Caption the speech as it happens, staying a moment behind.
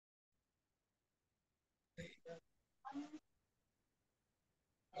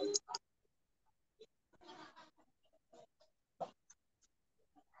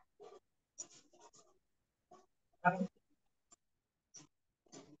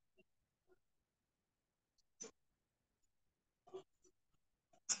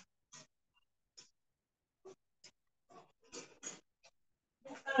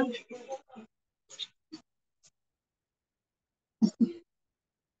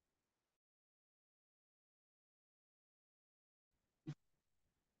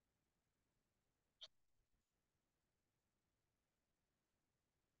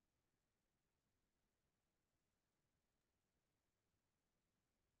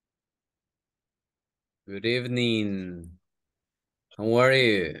Good evening. How are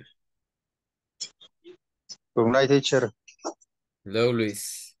you? Good night, teacher. Hello,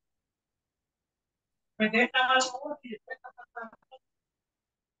 Luis.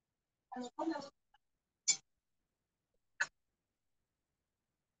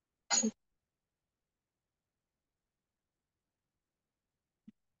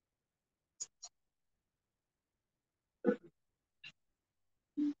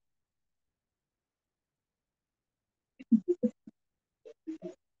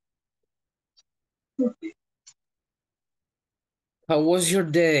 How was your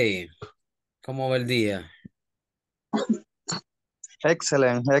day? ¿Cómo va el día?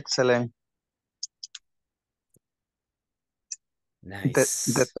 Excellent, excellent. De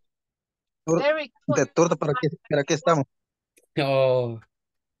Nice. tour, de tour para aquí estamos. Oh,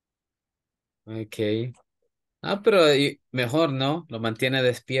 ok. Ah, pero mejor, ¿no? Lo mantiene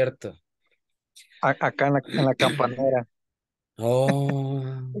despierto. Acá en la campanera Oh,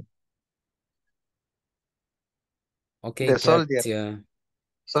 ok, de Soldier. Katia.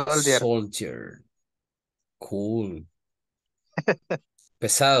 Soldier. Soldier. Cool.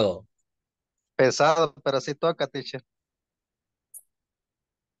 Pesado. Pesado, pero sí toca, teacher.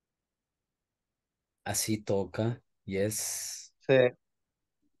 Así toca. Yes. Sí.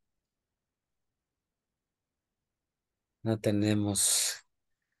 No tenemos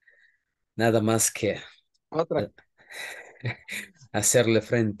nada más que Otra. hacerle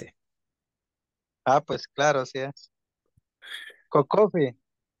frente. Ah, pues claro, sí es. Coffee.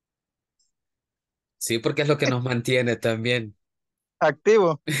 Sí, porque es lo que nos mantiene también.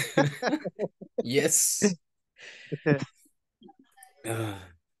 Activo. Yes. Ah.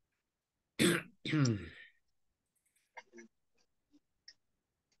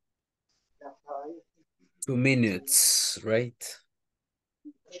 2 minutes, right?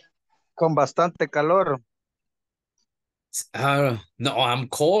 Con bastante calor. No, I'm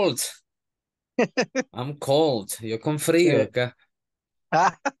cold. I'm cold. Yo con frío Sí. acá.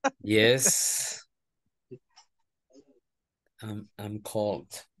 Ah, Yes. I'm cold.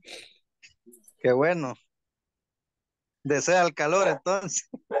 qué bueno. Desea el calor entonces.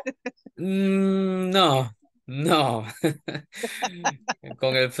 No, no.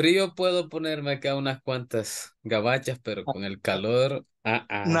 Con el frío puedo ponerme acá unas cuantas gabachas, pero con el calor,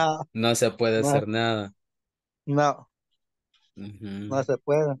 No, no se puede no, hacer nada. no, no Ujú. se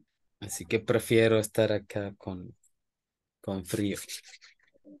puede. Así que prefiero estar acá con frío.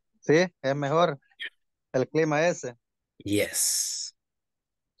 Sí, es mejor el clima ese. Yes.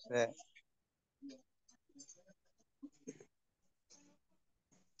 Sí.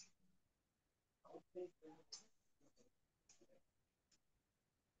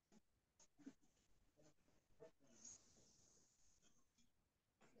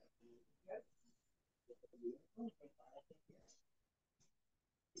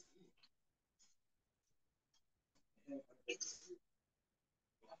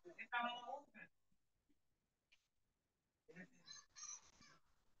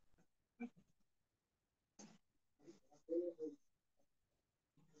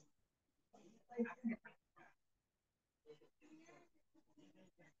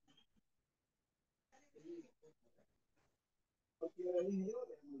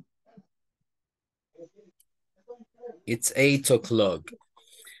 It's 8 o'clock.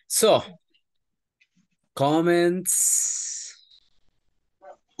 So, comments.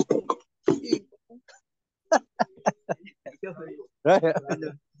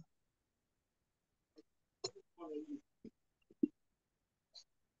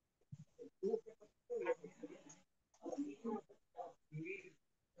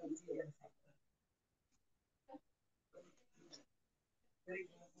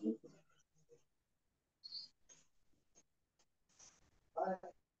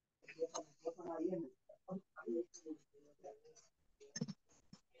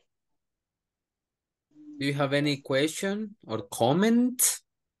 Do you have any question or comment?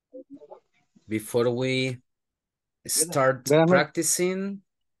 before we start Buenas noches. practicing,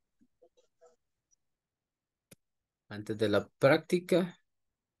 antes de la práctica,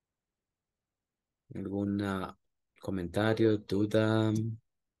 ¿algún comentario, duda,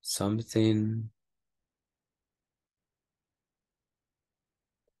 something?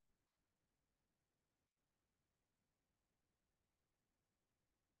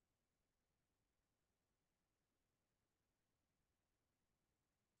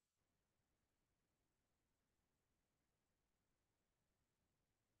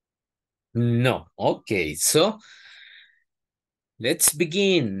 No. Okay, so let's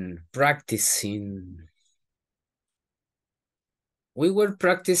begin practicing. We were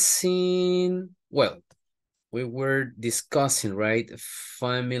practicing, well, we were discussing, right?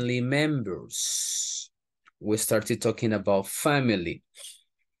 Family members. We started talking about family,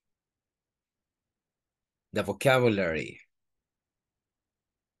 the vocabulary.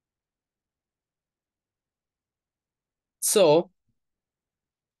 So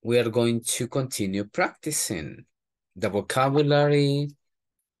we are going to continue practicing the vocabulary,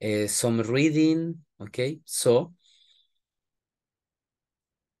 some reading, okay? So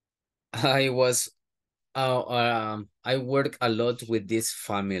I work a lot with this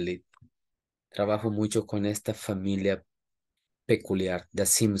family. Trabajo mucho con esta familia peculiar, the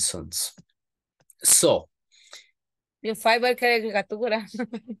Simpsons. So, Your favorite caricatura.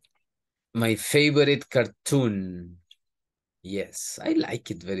 my favorite cartoon. Yes, I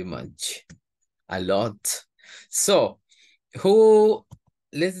like it very much. A lot. So,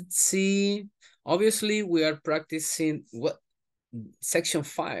 let's see. Obviously, we are practicing section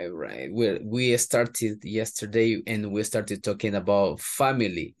 5, right? We started yesterday and we started talking about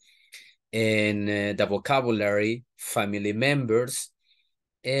family and the vocabulary, family members,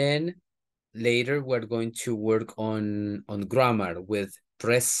 and later we're going to work on grammar with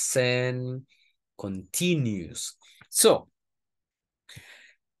present continuous. So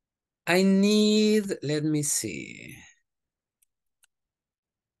I need, let me see.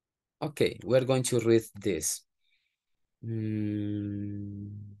 Okay, we're going to read this.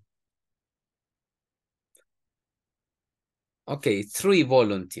 Okay, 3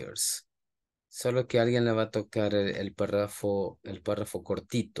 volunteers. Solo que alguien le va a tocar el párrafo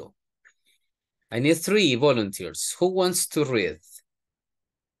cortito. I need 3 volunteers. Who wants to read?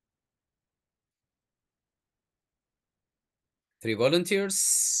 3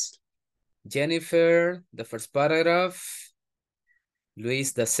 volunteers. Jennifer, the first paragraph.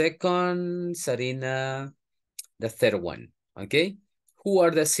 Luis, the second. Sarina, the third one. Okay? Who are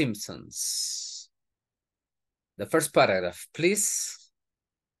the Simpsons? The first paragraph, please.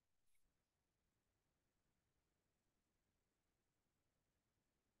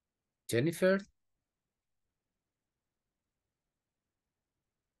 Jennifer.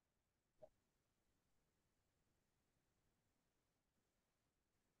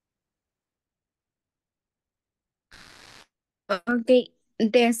 Ok,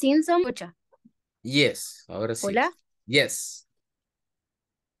 The Simpsons. Escucha. Yes, ahora sí. Hola. Yes.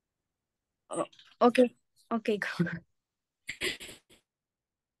 Ok, ok.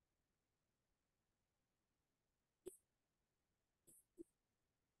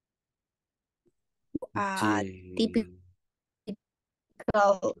 Yeah. Typical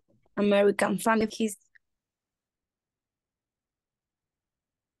American family. His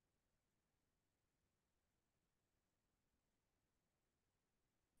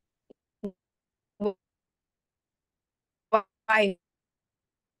wife,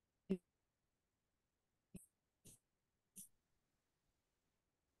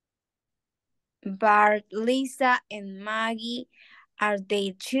 Bart, Lisa, and Maggie are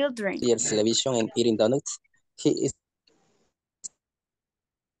their children. Years television and eating donuts. He is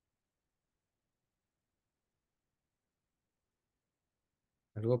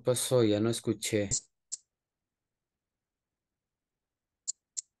Algo pasó, ya no escuché.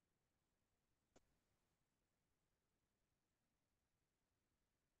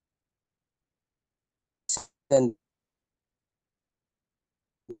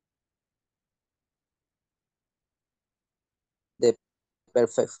 the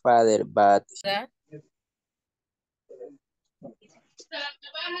perfect father, but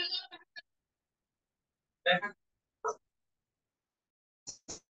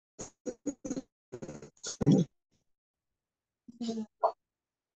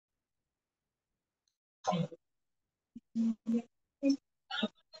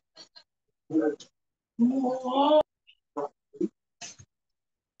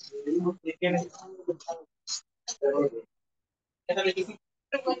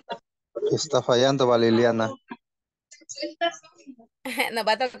Está fallando, Valiliana. Nos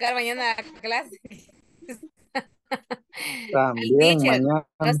va a tocar mañana la clase. El También teacher, mañana.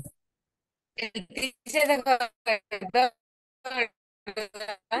 no sé, el teacher de corrector,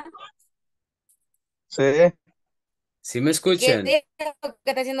 ¿verdad? Sí, ¿Sí me ¿Qué escuchan? dijo que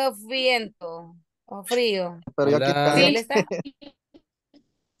está haciendo viento o frío? pero yo aquí Hola. ¿Sí él también. está?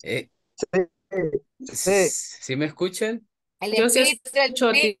 Eh, Sí, sí. ¿Sí me escuchan? El Yo sí espíritu del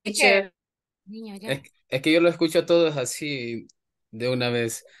escucho, teacher. teacher. Niño, Es, ya. es que yo lo escucho a todos así de una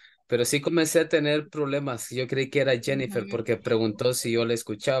vez, pero sí comencé a tener problemas. Yo creí que era Jennifer Ujú. porque preguntó si yo la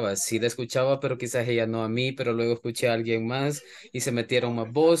escuchaba. Sí la escuchaba, pero quizás ella no a mí, pero luego escuché a alguien más y se metieron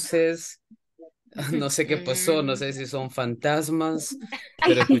más voces. No sé qué pasó, no Mm. sé si son fantasmas,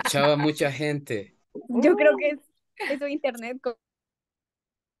 pero escuchaba mucha gente. Yo creo que es eso internet,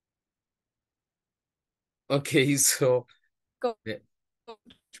 Ok, so, co- eh,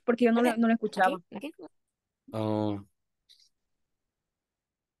 porque yo Ok, no lo aquí, escuchaba. aquí. oh,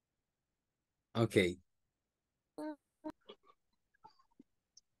 ok,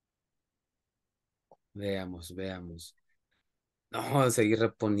 veamos. No, seguir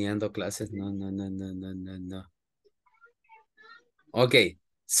reponiendo clases, no. Ok,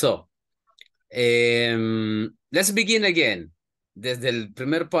 so, let's begin again. Desde el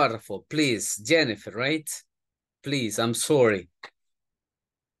primer párrafo, please, Jennifer, right? Please, I'm sorry.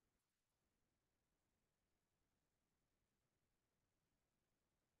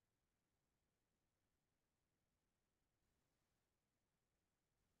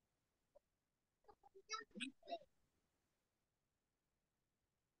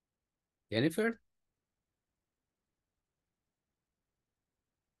 Jennifer?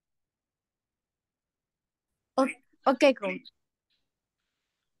 Okay, coach.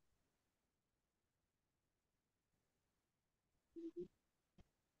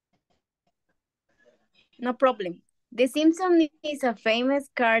 No problem. The Simpsons is a famous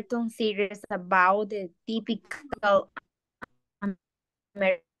cartoon series about the typical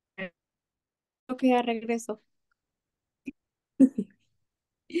American. Ok, ya regreso.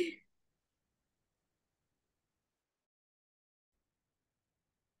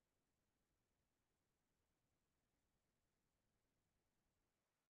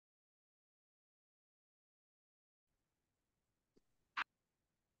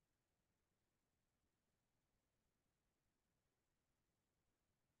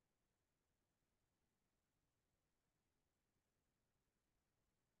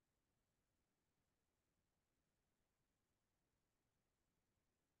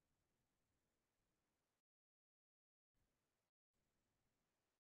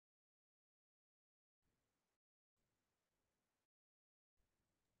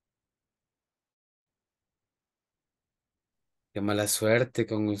 Qué mala suerte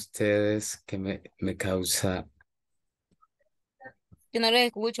con ustedes que me causa. Yo no lo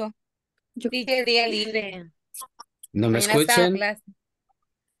escucho. Yo, Teacher, día libre. ¿No me Mañana está escuchan? clase.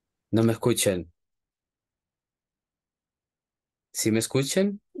 ¿No me escuchan? ¿Sí me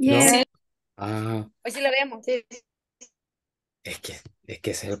escuchan? yeah. ¿No? Sí, Ah, Hoy sí lo vemos. Sí. es que, es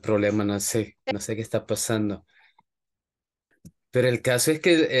que ese es el problema, no sé qué está pasando. Pero el caso es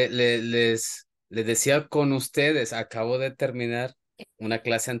que les decía con ustedes, acabo de terminar una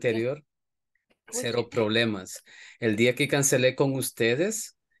clase anterior, Escucho. cero problemas. El día que cancelé con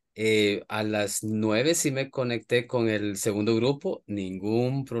ustedes, a las 9 sí me conecté con el segundo grupo,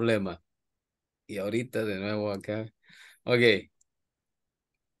 ningún problema. Y ahorita de nuevo acá. Ok,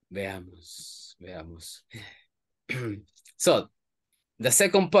 veamos. So, the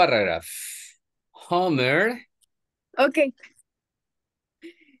second paragraph. Homer, Okay.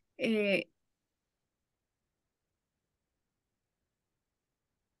 Eh,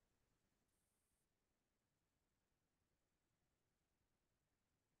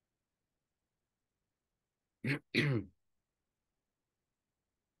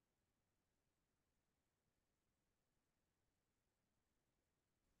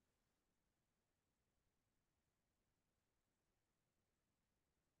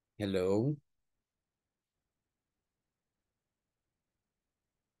 hello.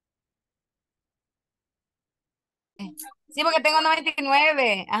 Sí, porque tengo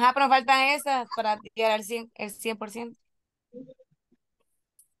 99. Ajá, pero me faltan esas para llegar al 100, el 100%.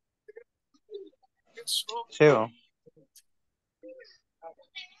 Sí, va.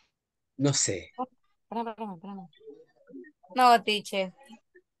 No sé. Oh, espérame. No, teacher.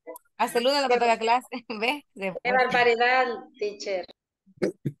 Hasta el lunes no me toca clase. ¿Ves? qué Después. barbaridad, teacher.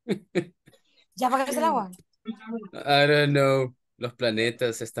 ¿Ya apagaste el agua? I don't know. Los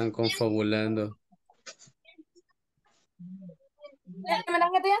planetas se están confabulando. ¿Ya me la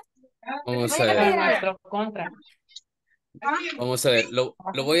han ya? No Vamos a llegaste Pero en ver. ayer. nuestro contra. Vamos a ver,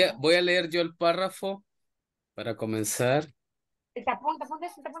 voy a leer yo el párrafo para comenzar Te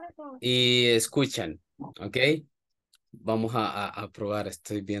eso. y escuchan, ¿ok? Vamos a probar,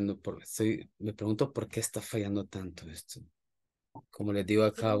 estoy viendo, me pregunto por qué está fallando tanto esto. Como les digo,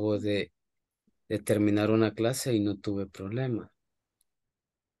 acabo de terminar una clase y no tuve problema.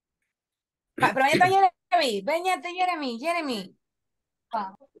 Pero ven está Jeremy, ven Jeremy.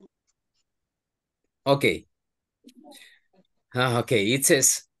 Okay. Okay, it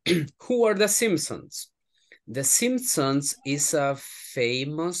says, who are the Simpsons? The Simpsons is a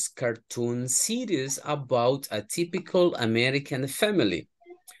famous cartoon series about a typical American family.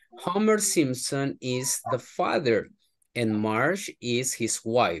 Homer Simpson is the father and Marge is his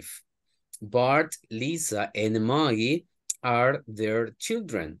wife. Bart, Lisa, and Maggie are their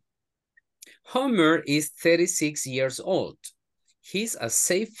children. Homer is 36 years old. He's a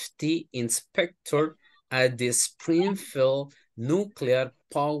safety inspector at the Springfield Nuclear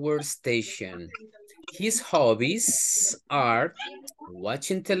Power Station. His hobbies are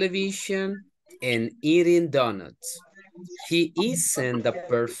watching television and eating donuts. He isn't the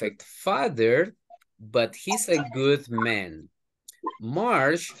perfect father, but he's a good man.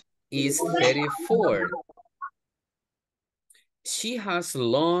 Marge is 34. She has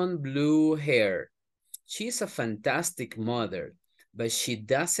long blue hair. She's a fantastic mother, but she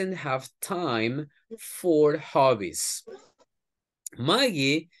doesn't have time for hobbies.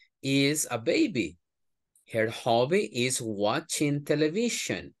 Maggie is a baby. Her hobby is watching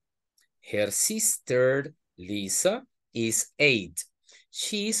television. Her sister, Lisa, is 8.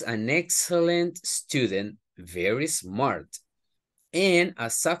 She's an excellent student, very smart, and a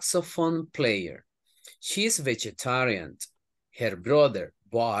saxophone player. She's vegetarian. Her brother,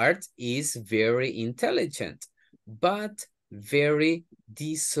 Bart, is very intelligent, but very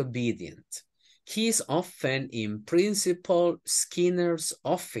disobedient. He is often in Principal Skinner's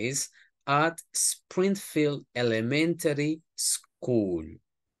office at Springfield Elementary School.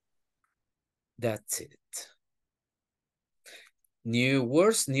 That's it. New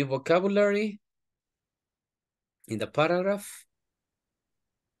words, new vocabulary in the paragraph.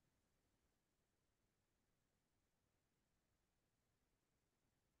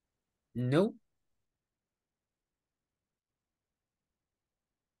 No.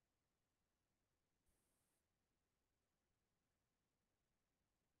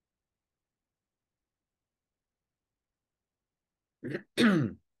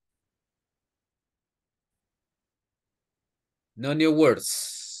 No new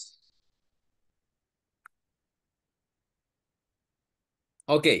words.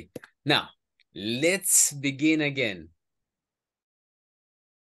 Okay, now let's begin again.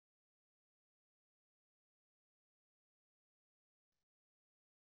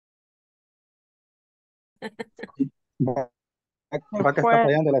 Va que está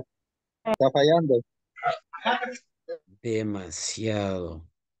fallando, está fallando. Demasiado.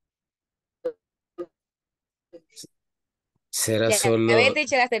 Será Ya solo,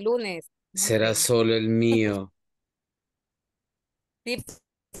 teacher, hasta el lunes. será solo el mío. Sí,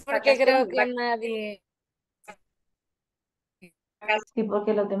 porque creo que nadie. Sí,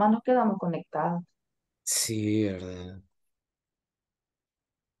 porque los demás nos quedamos conectados. Sí, ¿verdad?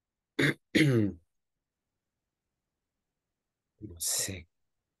 No sé,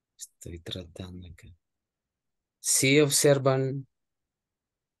 estoy tratando acá. Sí observan.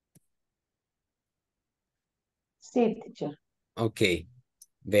 Sí, teacher. Ok,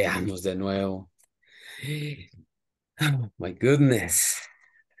 veamos de nuevo. Oh, my goodness.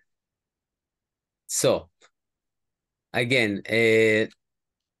 So, again, ¿quién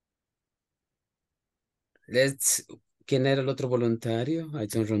era el otro voluntario? I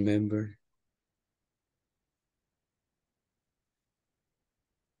don't remember.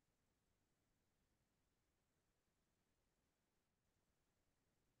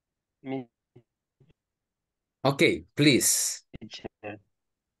 Me, Okay, please. teacher.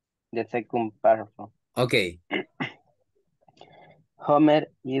 The second paragraph. Okay, Homer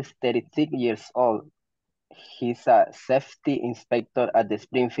is 36 years old. He's a safety inspector at the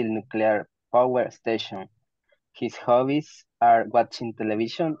Springfield Nuclear Power Station. His hobbies are watching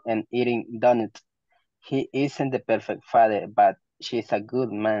television and eating donuts. He isn't the perfect father, but she's a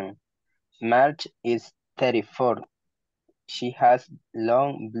good man. Marge is 34. She has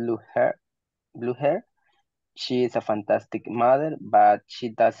long blue hair. She is a fantastic mother, but she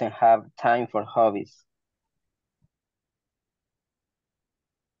doesn't have time for hobbies.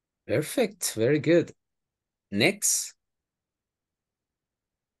 perfect, very good. Next.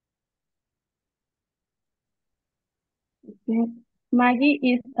 Maggie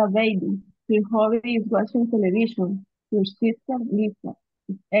is a baby. Her hobby is watching television. Your sister Lisa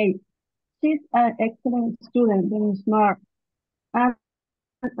is 8. She's an excellent student, very smart, and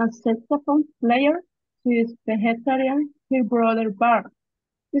a saxophone player. She is vegetarian. Her brother Bart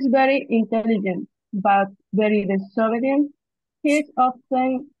is very intelligent, but very disobedient. He is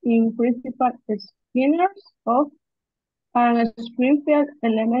often in Principal Skinner's of an Springfield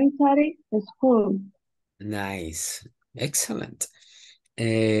Elementary School. Nice. Excellent.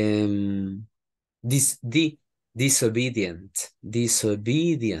 Disobedient.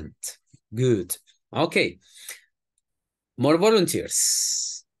 Disobedient. Good. Okay. More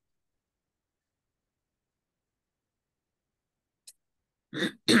volunteers.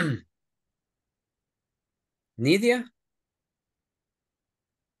 Nidia?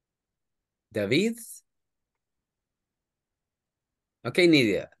 David? Okay,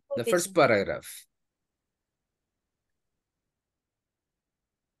 Nidia. The first paragraph.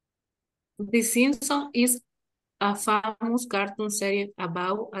 The Simpsons is a famous cartoon series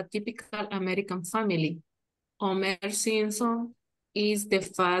about a typical American family. Homer Simpson is the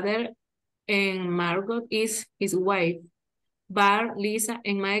father and Margot is his wife. Bart, Lisa,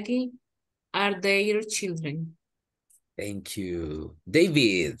 and Maggie are their children. Thank you.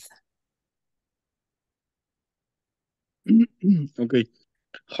 David. Okay.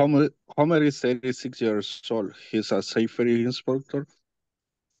 Homer is 86 years old. He's a safety inspector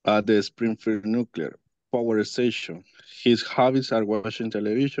at the Springfield Nuclear Power Station. His hobbies are watching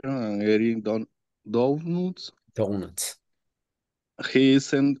television and eating donuts. Donuts. He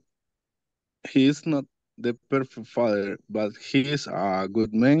is not the perfect father, but he is a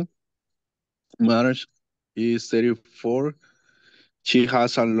good man. Marge is 34. She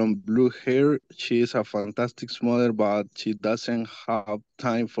has a long blue hair. She is a fantastic mother, but she doesn't have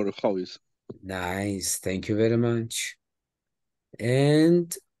time for hobbies. Nice. Thank you very much.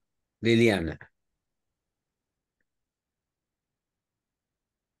 And Liliana.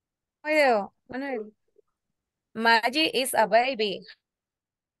 Manuel. Maggie is a baby.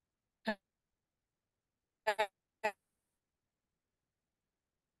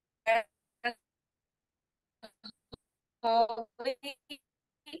 Hobby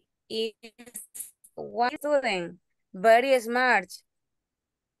is one student, very smart.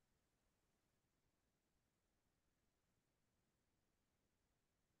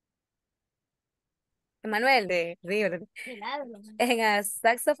 Manuel de Río. En a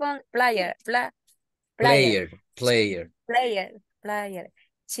saxophone player, player.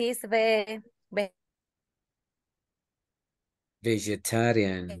 She's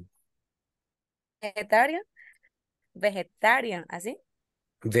Vegetarian. vegetarian, ¿así?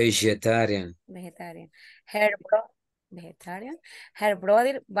 Vegetarian. Vegetarian. Her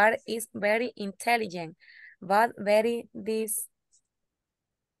brother Bart is very intelligent, but very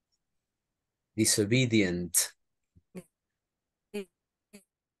Disobedient.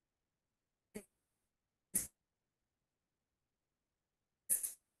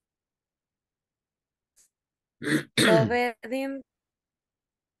 disobedient.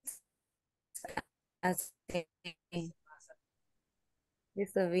 Así.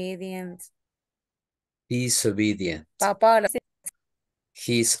 Disobedient. Disobedient. Papá,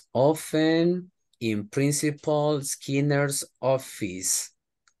 He's often in Principal Skinner's office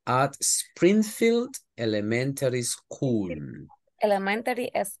at Springfield Elementary School. elementary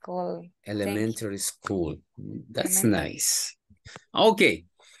school. Elementary school. That's Elementary. nice. Okay.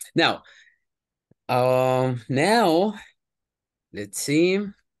 Now, let's see.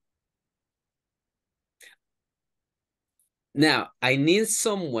 Now, I need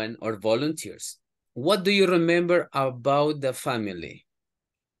someone or volunteers. What do you remember about the family?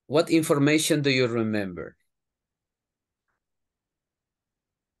 What information do you remember?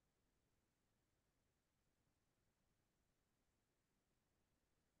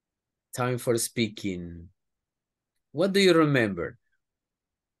 Time for speaking. What do you remember?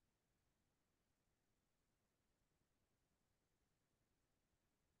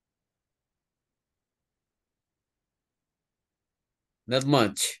 Not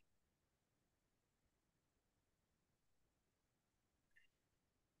much.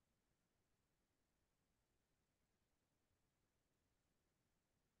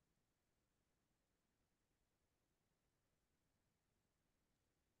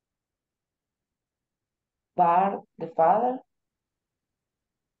 Bart, the father.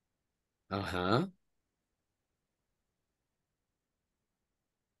 Uh-huh.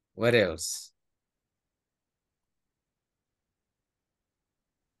 What else?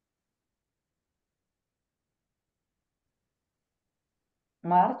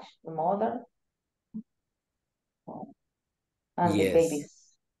 Marge, the mother. And the Yes.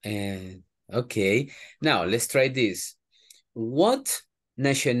 babies. And okay. Now let's try this. What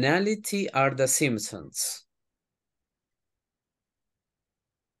nationality are the Simpsons?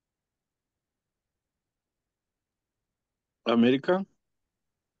 America.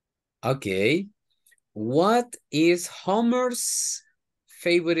 Okay. What is Homer's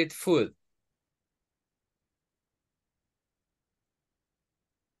favorite food?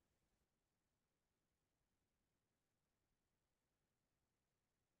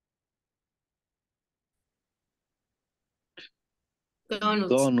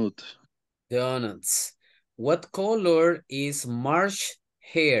 Donuts. Donut. Donuts. What color is Marsh's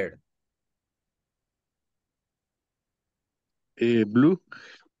hair? Blue.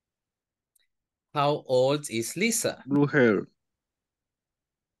 How old is Lisa? Blue hair.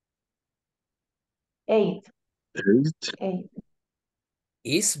 8. 8. 8.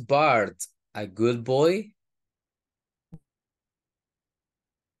 Is Bart a good boy?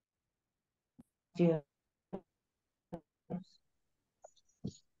 Years.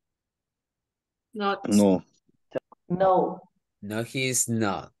 Not. No. No. No, he is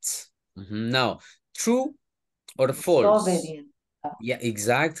not. Now, true or false? Disobedient. Yeah,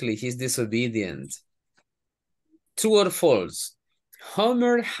 exactly. He's disobedient. True or false?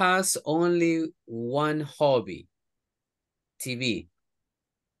 Homer has only one hobby. TV.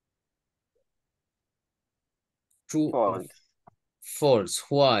 True or False. false?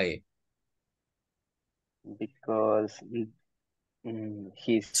 Why? Because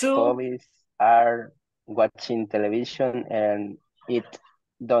his True. hobbies are watching television and eat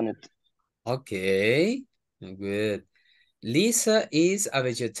donut. Okay, good. Lisa is a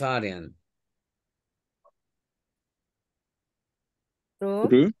vegetarian. True.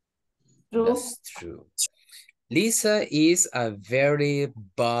 True. True. That's true. Lisa is a very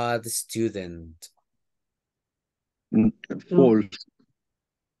bad student. False.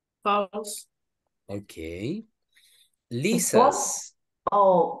 False. Okay. False. Lisa's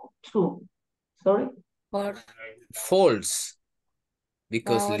Oh, true. Sorry. Por false.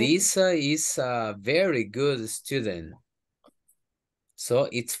 Because favor. Lisa is a very good student. So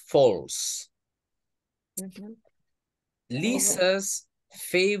it's false. Ujú. Lisa's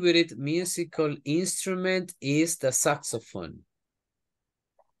favorite musical instrument is the saxophone.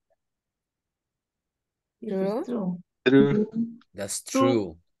 This True. is true. True. That's True.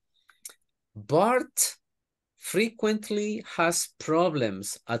 true. Bart frequently has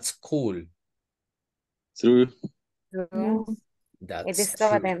problems at school. True. True. Yes. It That's is true.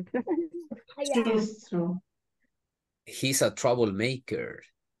 evident. It is true. He's a troublemaker.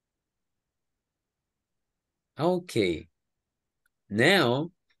 Okay.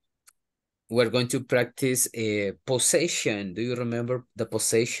 Now, we're going to practice a possession. Do you remember the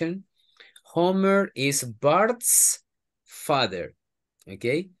possession? Homer is Bart's father.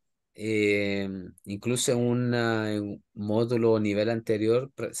 Okay. Incluso en un módulo nivel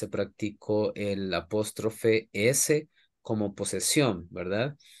anterior se practicó el apóstrofe S como posesión,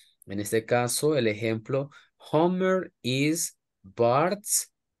 ¿verdad? En este caso, el ejemplo, Homer is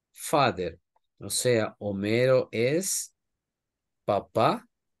Bart's father. O sea, Homero es papá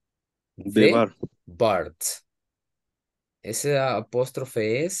De de bar. Bart. Ese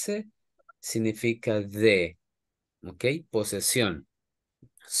apóstrofe S significa de, ¿ok? Posesión.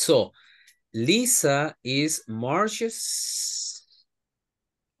 So, Lisa is Marge's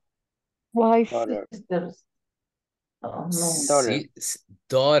Wife. Daughter. Sisters. Oh, no. Daughter.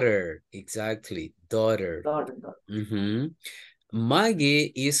 daughter. Exactly, daughter. Daughter.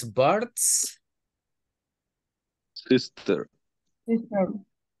 Maggie is Bart's Sister. Sister.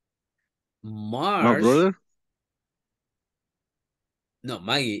 My Marge. brother. No,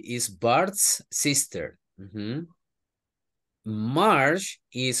 Maggie is Bart's sister. Marge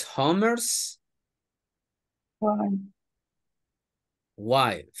is Homer's Wife.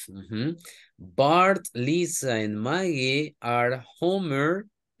 wife. Bart, Lisa, and Maggie are Homer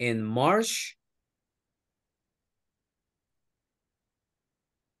and Marge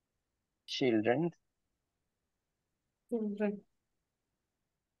Children.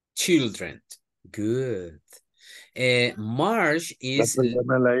 children. Good. Marge La is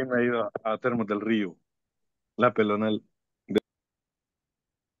pelona la I me ha ido a Termos del Río. La pelona.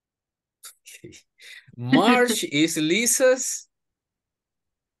 Marge is Lisa's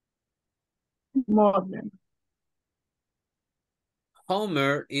Mother.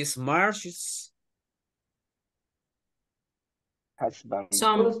 Homer is Marge's Husband.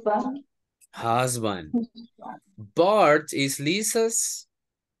 Some. Husband. husband. Bart is Lisa's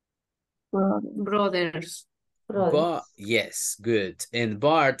Brother. Brothers. Brothers. yes, good. And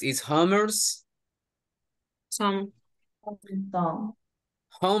Bart is Homer's Some. Son.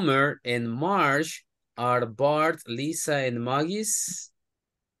 Homer and Marge are Bart, Lisa, and Maggie's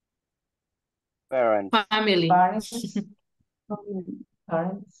Parents. Family. Parents.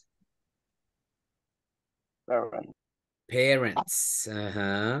 Parents. Parents. parents.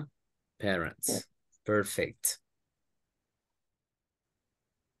 Parents. Perfect.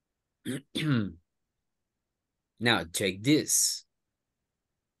 Now check this.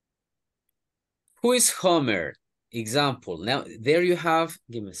 Who is Homer? Example. Now there you have,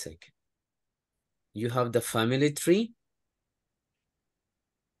 give me a second. You have the family tree.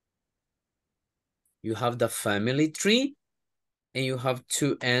 You have the family tree and you have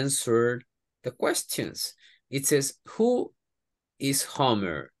to answer the questions. It says, who is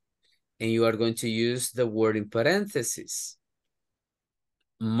Homer? And you are going to use the word in parentheses.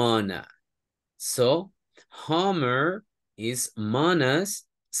 Mona. So Homer is Mona's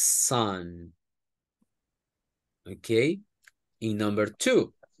son. Okay. In number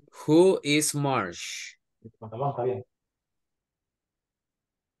 2, who is Marsh?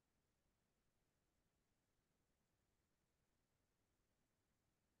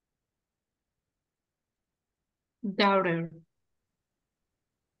 Daughter.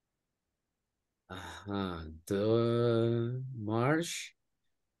 The Marsh.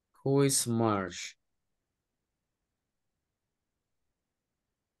 Who is Marsh?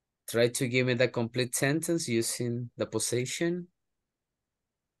 Try to give me the complete sentence using the possession.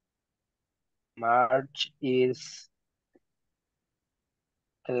 Marge is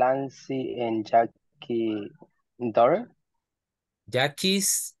Clancy and Jackie daughter.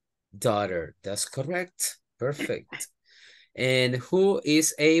 Jackie's daughter. That's correct. Perfect. And who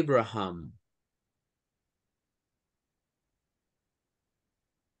is Abraham?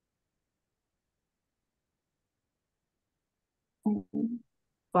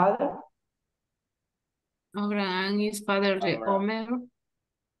 Father. Abraham is father de Homer.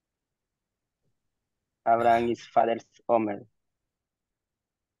 Abraham is father's Homer.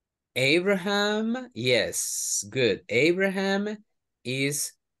 Abraham, yes, good. Abraham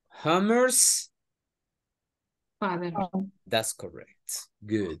is Homer's Father. That's correct.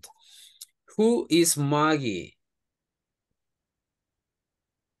 Good. Who is Maggie?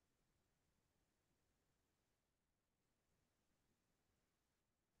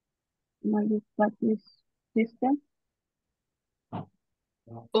 Maggie's Patty's sister.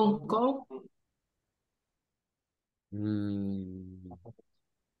 Uncle.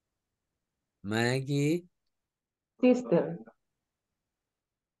 Maggie. Sister.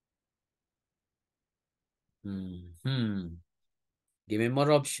 Give me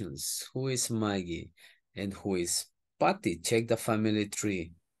more options. Who is Maggie? And who is Patty? Check the family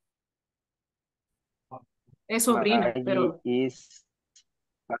tree. Es sobrina, Maggie pero is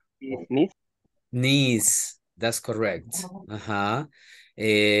niece. Niece. That's correct.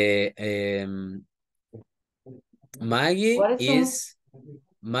 Maggie What is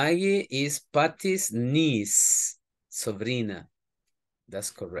Patty's niece. Sobrina.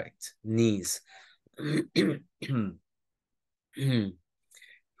 That's correct. Niece.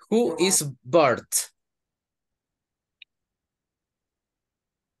 Who is Bart?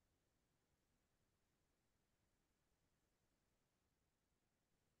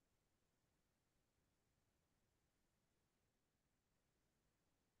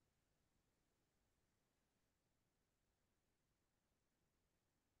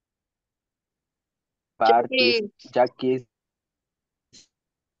 Bart is Jackie's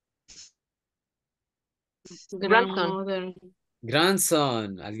grandmother.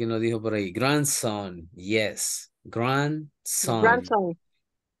 Grandson. Alguien lo dijo por ahí. Grandson. Yes. Grandson.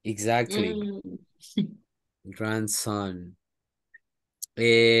 Exactly. Grandson.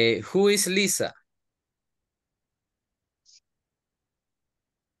 Who is Lisa?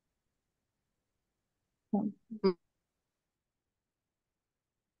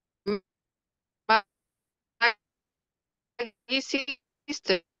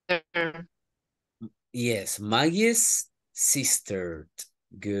 Sister. Yes, Maggie's sister.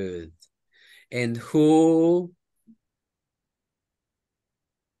 Good. And who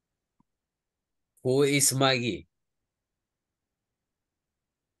is Maggie?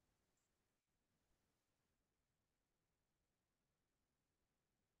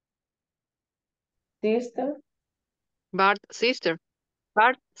 Sister. Bart's sister.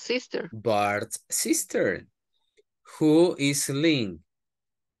 Bart's sister. Bart's sister. Who is Lynn?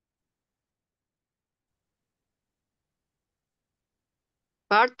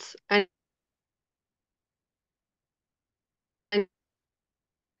 Bart's and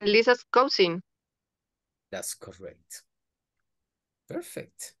Lisa's cousin. That's correct.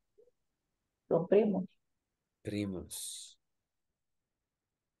 Perfect. Son primos. Primos.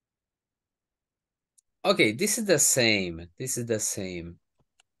 Okay, this is the same. This is the same.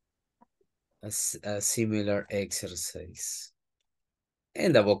 A similar exercise.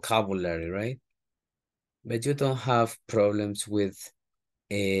 And the vocabulary, right? But you don't have problems with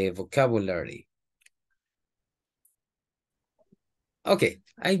a vocabulary. Okay,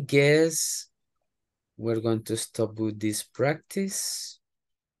 I guess we're going to stop with this practice.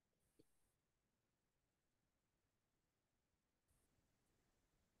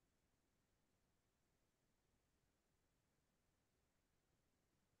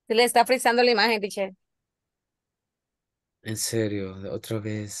 Se le está frizando la imagen, teacher. En serio, otra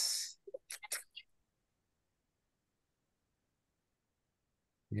vez.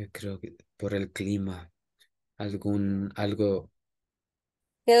 Yo creo que por el clima, algo,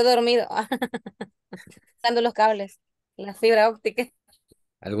 Quedó dormido. Usando los cables. La fibra óptica.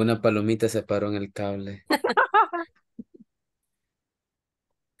 alguna palomita se paró en el cable.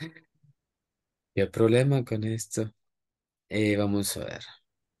 ¿Qué problema con esto? Vamos a ver.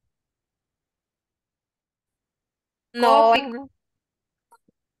 No. Coffee.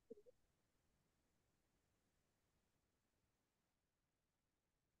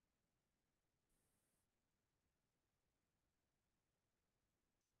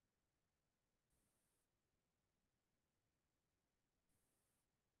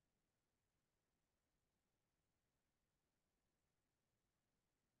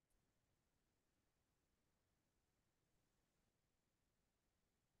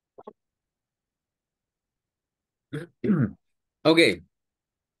 Okay.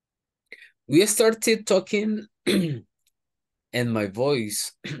 We started talking and my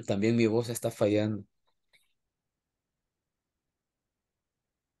voice, también mi voz está fallando.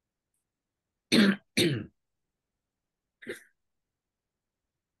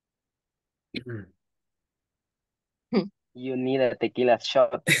 You need a tequila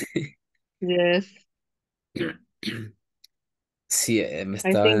shot. Yes, Sí, I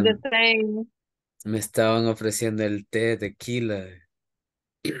think the same. me estaban ofreciendo el té, tequila.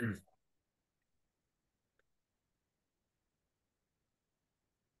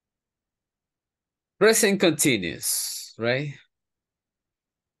 Present continuous, right?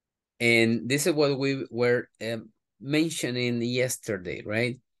 And this is what we were mentioning yesterday,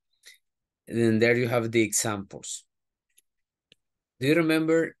 right? And there you have the examples. Do you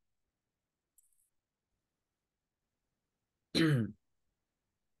remember?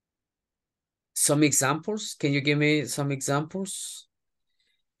 Some examples? Can you give me some examples?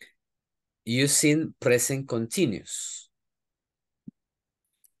 Using present continuous.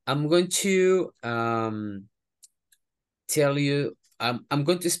 I'm going to tell you, I'm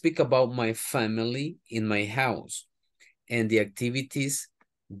going to speak about my family in my house and the activities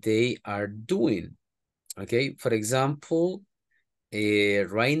they are doing. Okay, for example,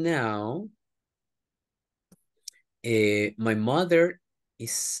 right now, my mother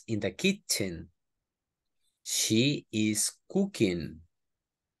is in the kitchen. She is cooking.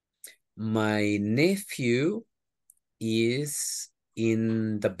 My nephew is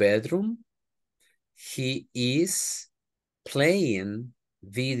in the bedroom. He is playing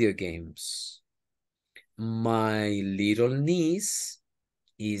video games. My little niece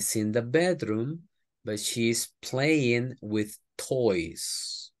is in the bedroom, but she's playing with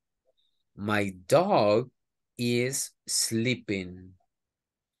toys. My dog is sleeping.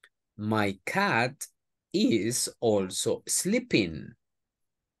 My cat is also sleeping.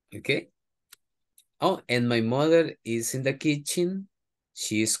 Okay? Oh, and my mother is in the kitchen.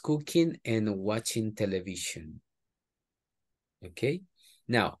 She is cooking and watching television. Okay?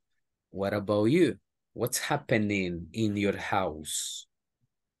 Now, what about you? What's happening in your house?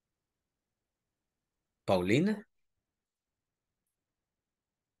 Paulina?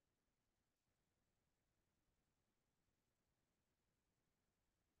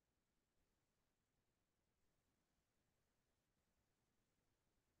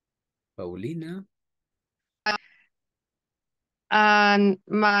 Paulina? And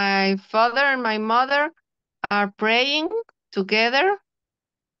my father and my mother are praying together.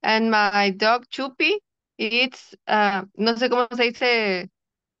 And my dog Chupi, it's, no sé cómo se dice,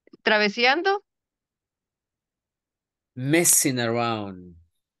 traveseando. Messing around.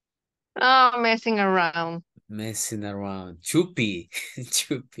 Oh, messing around. Messing around. Chupi.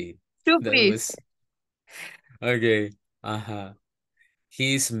 Chupi. That Chupi. was... Okay. Uh-huh.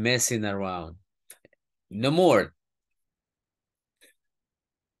 He's messing around. No more.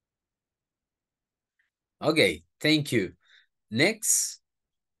 Okay. Thank you. Next.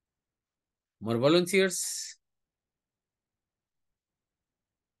 More volunteers.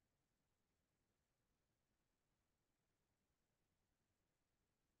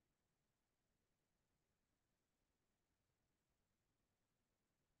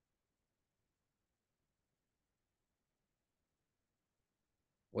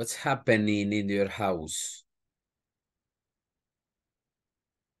 What's happening in your house?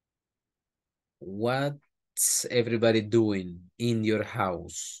 What's everybody doing in your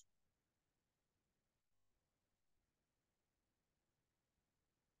house?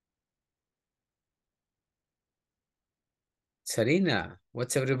 Sarina,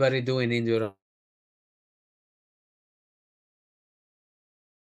 what's everybody doing in your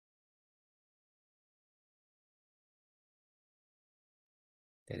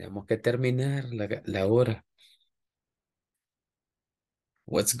Tenemos que terminar la hora.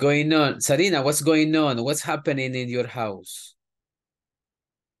 What's going on? Sarina, what's going on? What's happening in your house?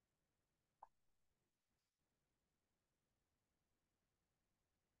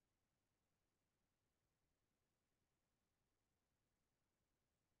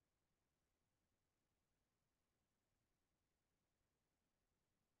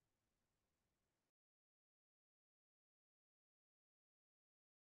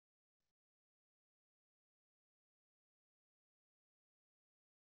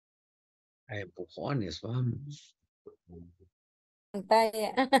 A empujones, vamos.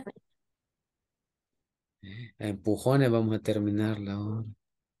 Pantalla. A empujones vamos a terminar la hora.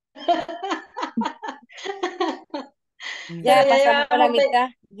 Ya pasamos la mitad.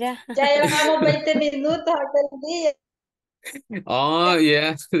 Ya. Ya llevamos 20 minutos aquel día. Oh,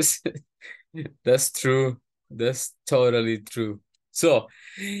 yeah. That's true. That's totally true. So,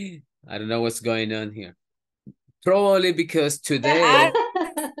 I don't know what's going on here. Probably because today,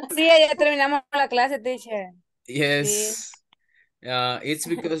 Sí, ya terminamos la clase, teacher. yes, it's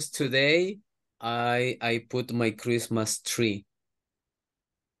because today I put my Christmas tree.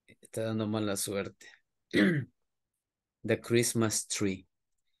 Está dando mala suerte. The Christmas tree.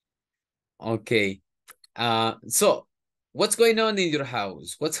 Okay. So, what's going on in your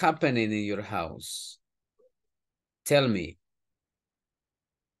house? What's happening in your house? Tell me.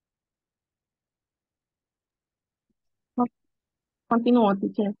 Continúo,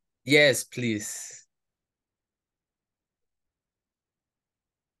 teacher. Yes, please.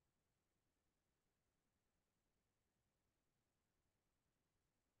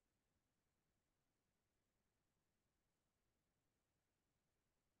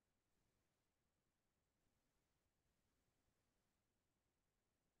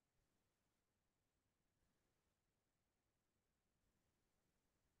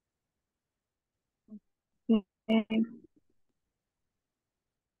 Eh,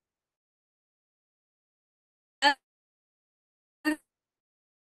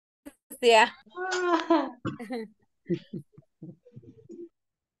 Ya.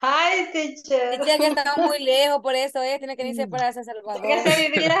 Hi, teacher. Teacher, que estamos muy lejos, por eso tiene que irse para San Salvador. Que se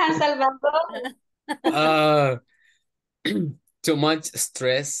viviera en San Salvador. Too much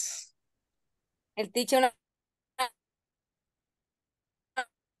stress. El teacher no.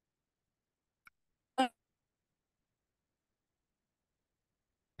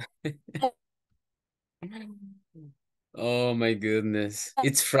 Oh my goodness.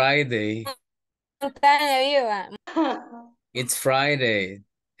 It's Friday. Montaña viva. It's Friday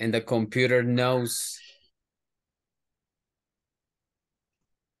and the computer knows.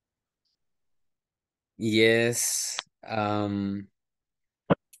 Yes. Let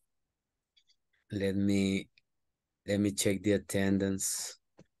me check the attendance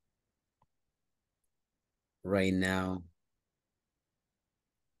right now.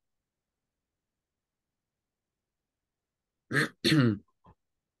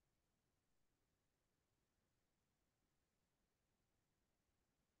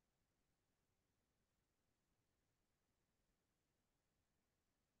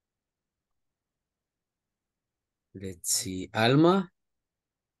 Let's see. Alma,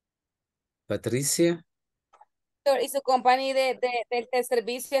 Patricia. Y su compañía del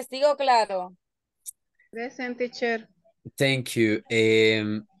servicio, ¿sigo claro? Present, teacher. Thank you.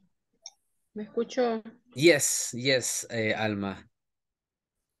 ¿Me escucho? Yes, Alma.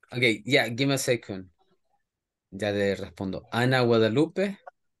 Okay, yeah, give me a second. Ya le respondo. Ana Guadalupe.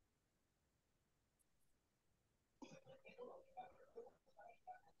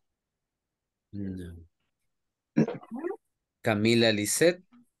 No. Camila Lisset.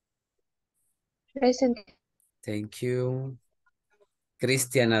 Present. Thank you.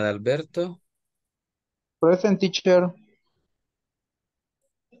 Cristian Adalberto. Present, teacher.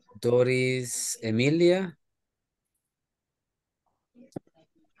 Doris Emilia.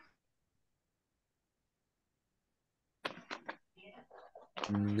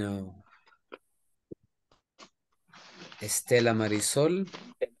 No. Estela Marisol.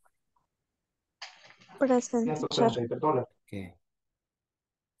 Present, teacher. Okay.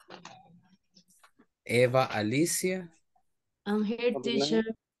 Eva Alicia. I'm here, teacher.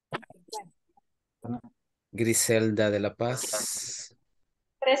 Griselda de la Paz.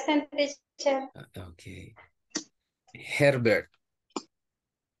 Present, teacher. Okay. Herbert.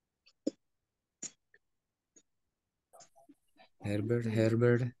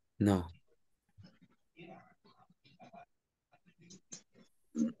 Herbert. No.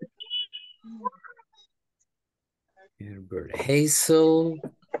 Herbert. Hazel.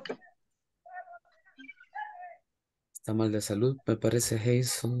 Está mal de salud, me parece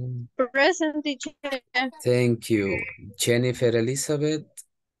Hazel. Present, teacher. Thank you. Jennifer Elizabeth.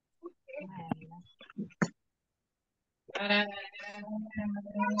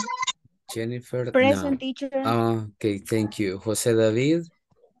 Jennifer. Present, No. teacher. Okay, thank you. José David.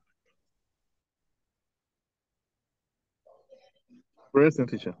 Present,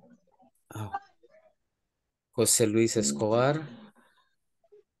 teacher. Oh. José Luis Escobar.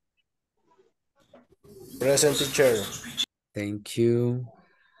 Present, teacher. Thank you.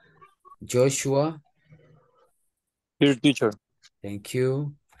 Joshua. Here, teacher. Thank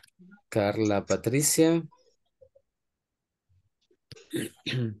you. Carla Patricia.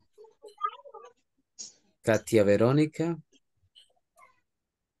 Katia Verónica.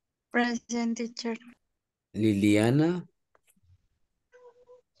 Present, teacher. Liliana.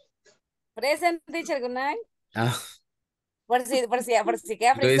 Present, teacher, good night. Ah, Por si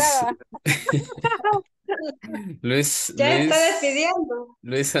queda Luis. frisado. Ya está despidiendo.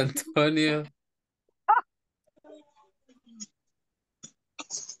 Luis Antonio.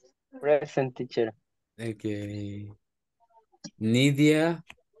 Present, teacher. Okay. Nidia.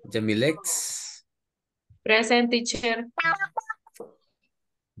 Jamilex. Present, teacher.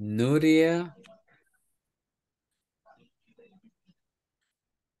 Nuria.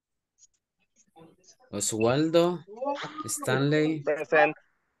 Oswaldo. Stanley.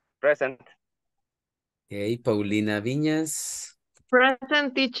 Present. Okay. Paulina Viñas.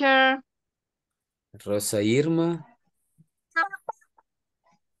 Present, teacher. Rosa Irma.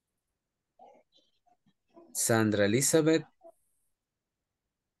 Sandra Elizabeth.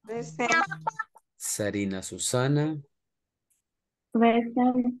 Present. Sarina Susana.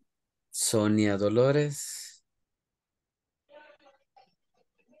 Present. Sonia Dolores.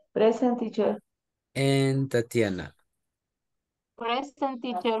 Present, teacher. And Tatiana. Present,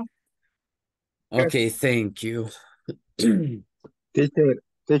 teacher. Okay, thank you.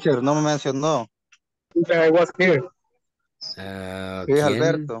 Teacher, no me mencionó. I was here. Luis ¿Quién?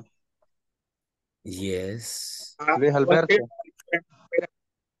 Alberto. Yes. Luis Alberto.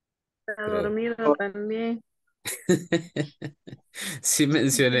 Está Creo. dormido también. Sí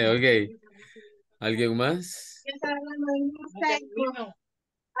mencioné, ok. ¿Alguien más?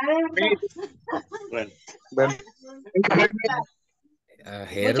 Bueno. Mucho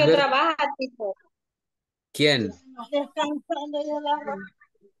Herbert. trabajo, tipo. ¿Quién? Descansando yo la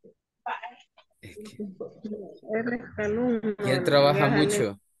Es que- Él es alumno. ¿Quién trabaja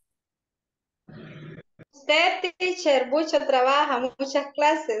mucho? Usted, teacher, mucho trabaja, muchas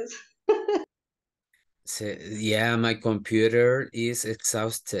clases. Yeah, my computer is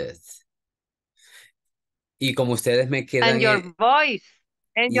exhausted. Y como ustedes me quedan... And your voice.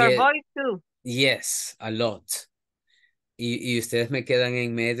 And your Yeah. voice too. Yes, a lot. Y ustedes me quedan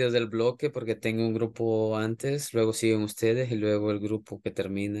en medio del bloque porque tengo un grupo antes, luego siguen ustedes y luego el grupo que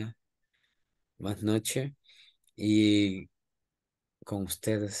termina más noche y con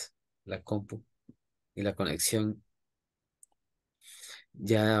ustedes la compu y la conexión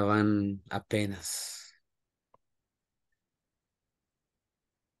ya van apenas.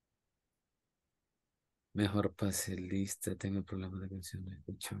 Mejor pase lista, tengo problemas de conexión, no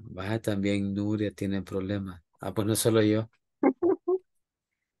escucho. Baja también Nuria tiene problemas. Ah, pues no solo yo.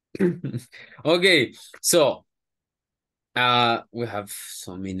 Okay, so we have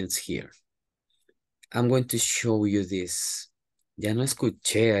some minutes here. I'm going to show you this. Ya no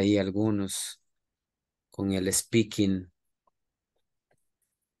escuché ahí algunos con el speaking.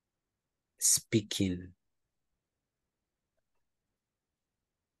 Speaking.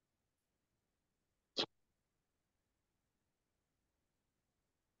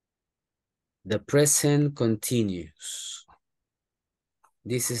 The present continuous.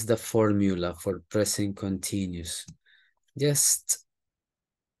 This is the formula for present continuous. Just,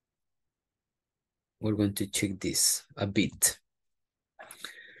 we're going to check this a bit.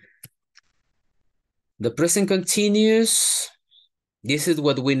 The present continuous, this is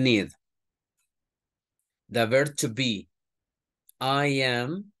what we need. The verb to be. I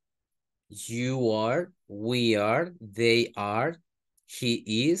am, you are, we are, they are,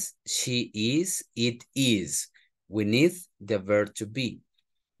 he is, she is, it is. We need the verb to be.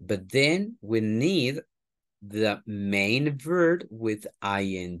 But then we need the main verb with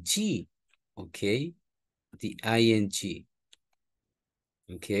ing. Okay, the ing.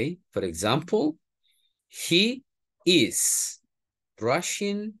 Okay, for example, he is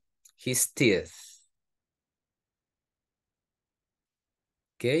brushing his teeth.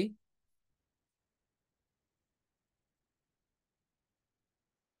 Okay.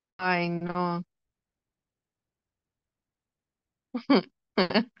 I know.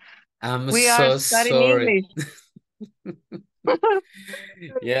 I'm We are so studying sorry. English.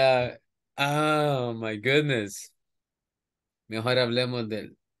 Yeah. Oh, my goodness. Mejor hablemos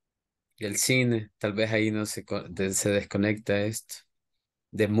del cine. Tal vez ahí no se desconecta esto.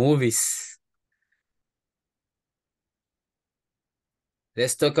 The movies.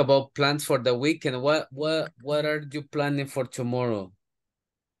 Let's talk about plans for the weekend. What are you planning for tomorrow?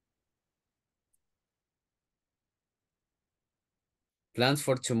 Plans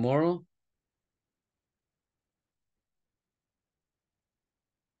for tomorrow?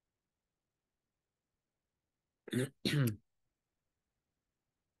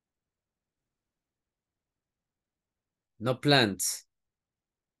 No plans.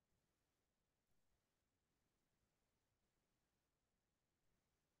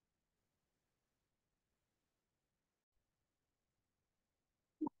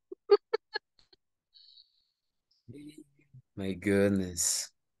 My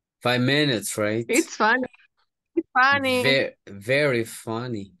goodness. 5 minutes, right? It's funny. It's funny. Very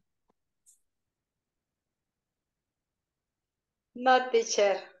funny. No,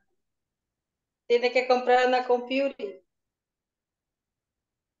 teacher. Tiene que comprar una computer.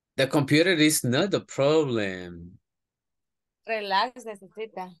 The computer is not the problem. Relax,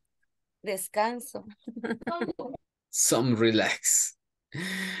 necesita. Descanso. Some relax.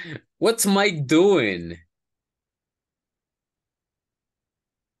 What's Mike doing?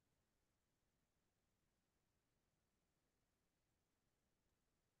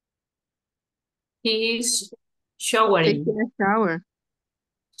 He is showering. Taking a shower.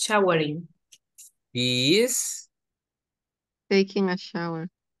 Showering. He is Taking a shower.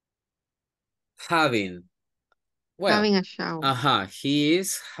 having. Well, Having a shower. He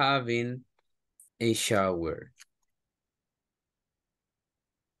is having a shower.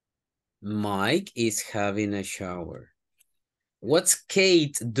 Mike is having a shower. What's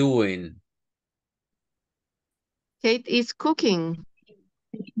Kate doing? Kate is cooking.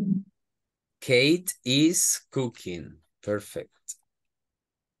 Kate is cooking. Perfect.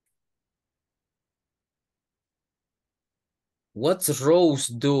 What's Rose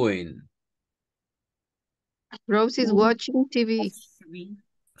doing? Rose is watching TV.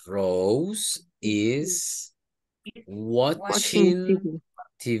 Rose is watching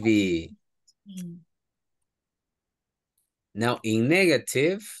TV. Now in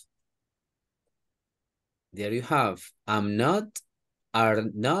negative, there you have I'm not, are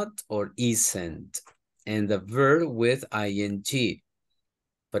not, or isn't, and the verb with ing.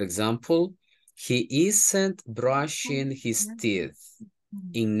 For example, he isn't brushing his teeth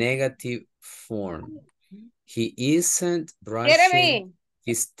in negative form. He isn't brushing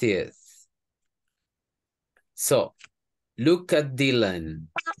his teeth. So, look at Dylan.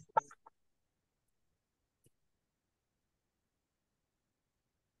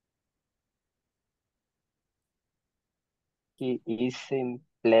 He isn't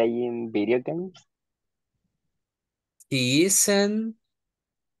playing video games. He isn't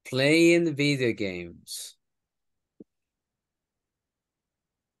playing video games.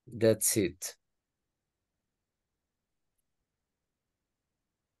 That's it.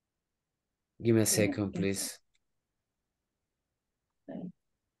 Give me a second, please.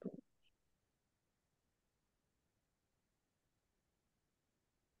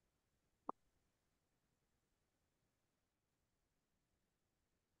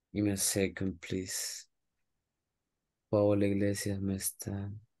 Give me a second, please. Paola Iglesias me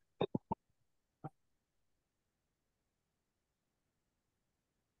está.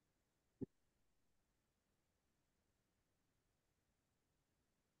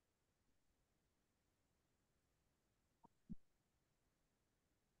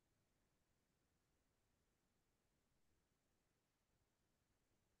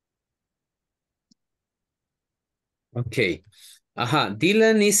 Okay.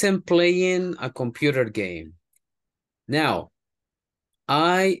 Dylan isn't playing a computer game. Now,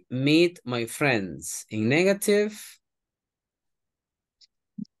 I meet my friends. In negative,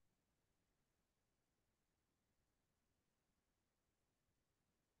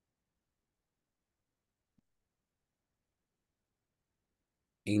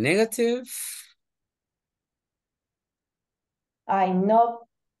 in negative, I not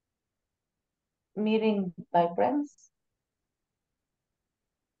meeting my friends.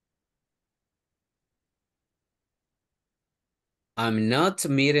 I'm not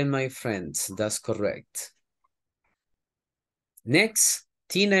meeting my friends. That's correct. Next,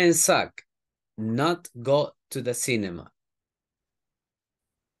 Tina and Zach not go to the cinema.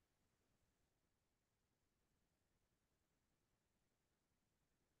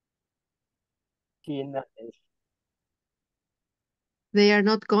 Tina is They are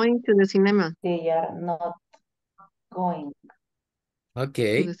not going to the cinema. They are not going. To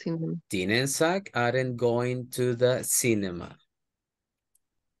Okay, the cinema. Tina and Zach aren't going to the cinema.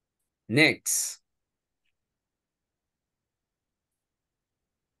 Next,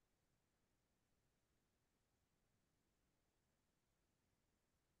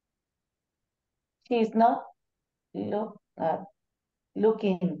 She's not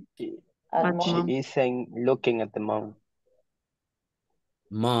looking she, at At she mom. mom. isn't looking at the mom.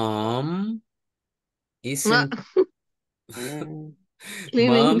 mom Ah, isn't Mm, cleaning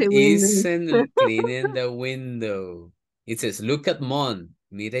mom the window. isn't cleaning the window. It says, look at mom,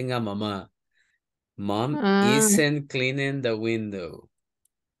 miren a mamá. Mom Ah, isn't cleaning the window.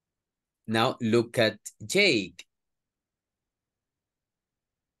 Now look at Jake.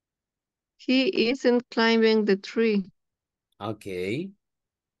 he isn't climbing the tree. Okay.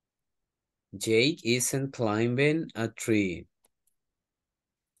 Jake isn't climbing a tree.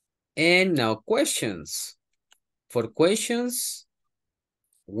 And now questions. For questions,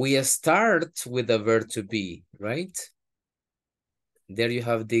 we start with the verb to be, right? There you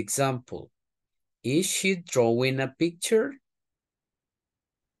have the example. Is she drawing a picture?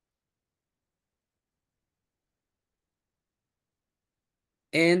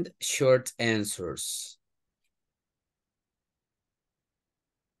 And short answers.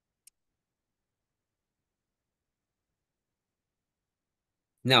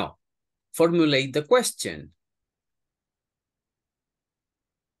 Now, formulate the question.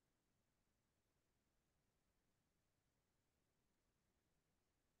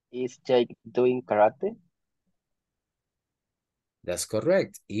 is Jake doing karate? That's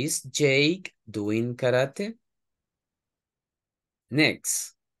correct. Is Jake doing karate?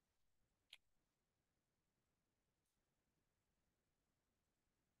 Next.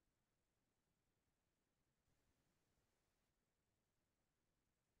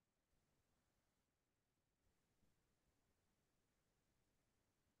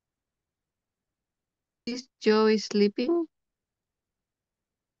 Is Joe sleeping?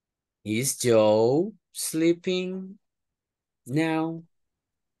 Is Joe sleeping now?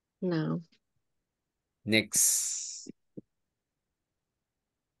 No. Next.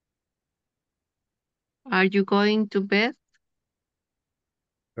 Are you going to bed?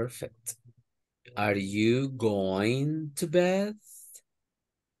 Perfect. Are you going to bed?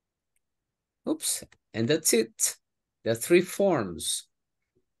 Oops. And that's it. The three forms.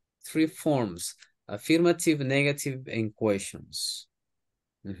 Three forms. Affirmative, negative, and questions.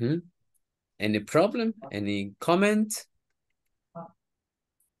 Any problem? Any comment?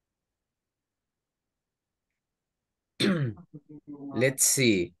 Let's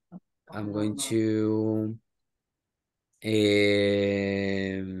see. I'm going to...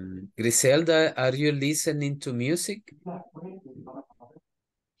 Griselda, are you listening to music?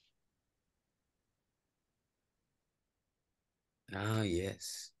 Ah,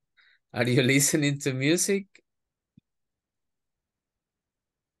 yes. Are you listening to music?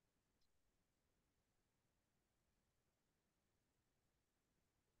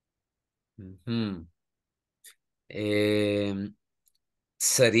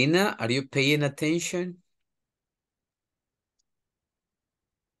 Sarina, are you paying attention?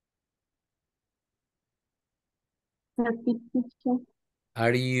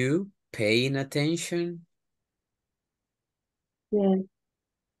 Are you paying attention? Yes.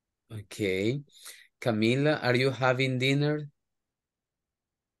 Okay. Camila, are you having dinner?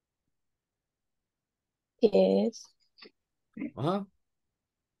 Yes. Ah,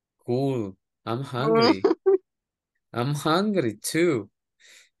 cool. I'm hungry. I'm hungry too.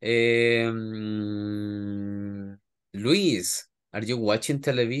 Luis, are you watching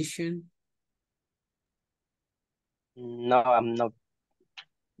television? No, I'm not.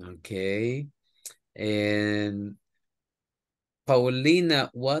 Okay. And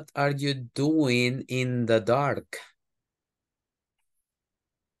Paulina, what are you doing in the dark?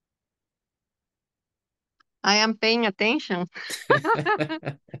 I am paying attention.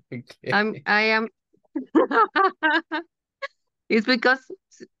 Okay. I am. It's because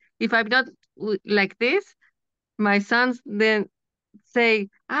if I'm not like this, my sons then say,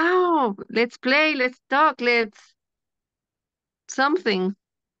 "Oh, let's play, let's talk, let's something."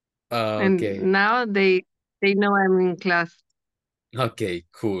 And Okay. now they know I'm in class. Okay,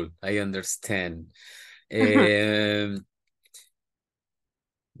 cool. I understand. Um,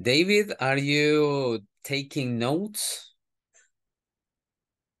 David, are you taking notes?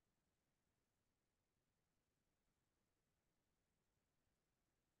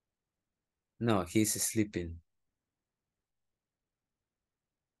 No, he's sleeping.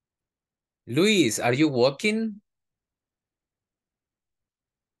 Luis, are you walking?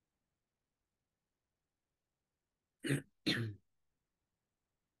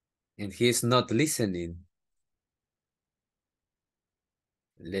 And he's not listening.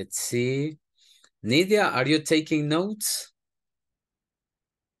 Let's see. Nidia, are you taking notes?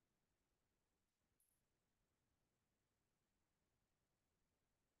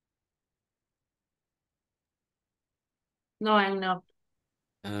 No, I'm not.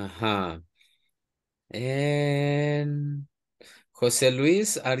 Uh-huh. And Jose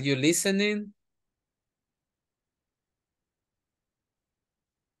Luis, are you listening?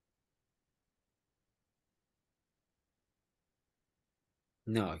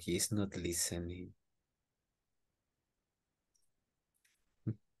 No, he's not listening.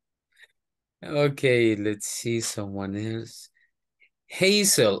 Okay, let's see someone else.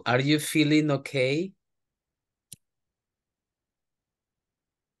 Hazel, are you feeling okay?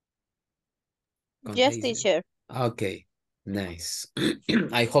 Con Yes, Hazel. teacher. Okay, nice.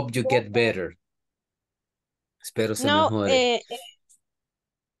 I hope you get better. Espero se No, mejore.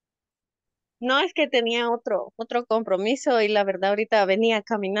 no es que tenía otro compromiso y la verdad ahorita venía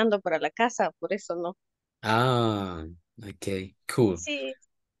caminando para la casa, por eso no. Ah, okay, cool. Sí.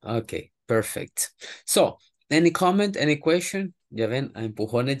 Okay, perfect. So, any comment, any question? Ya ven, a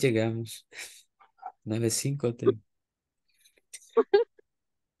empujones llegamos. 9-5 tengo.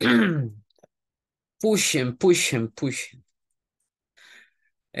 Pushing, pushing, pushing.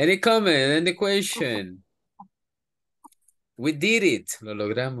 Any comment, any question? We did it. Lo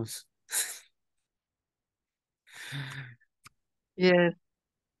logramos. Yes.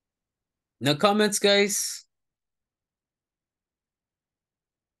 No comments, guys?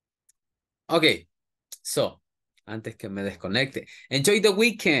 Okay, so, antes que me desconecte. Enjoy the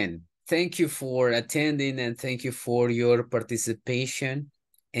weekend. Thank you for attending and thank you for your participation.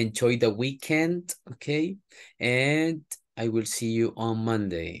 Enjoy the weekend, okay? And I will see you on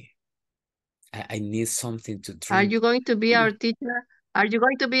Monday. I need something to Are drink. you going to be our teacher? Are you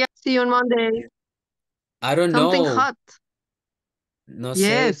going to be see you on Monday? I don't Something know. hot. No sé.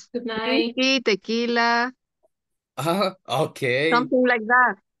 Yes. Good night. Whiskey, tequila, Okay. something like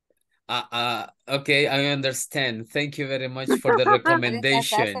that. Okay, I understand. Thank you very much for the Descansarse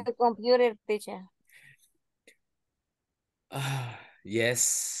recommendation. el computer, teacher.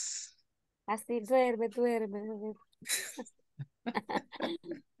 Yes. Así, duerme, duerme.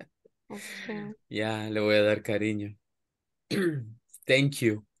 Okay. Ya, le voy a dar cariño. Thank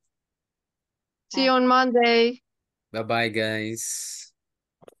you. See you on Monday. Bye-bye, guys.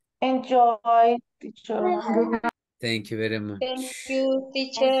 Enjoy, teacher. Thank you very Thank much. you,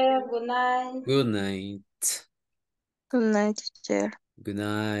 teacher. Good night. Good night. Good night, teacher. Good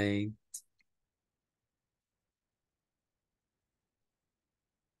night.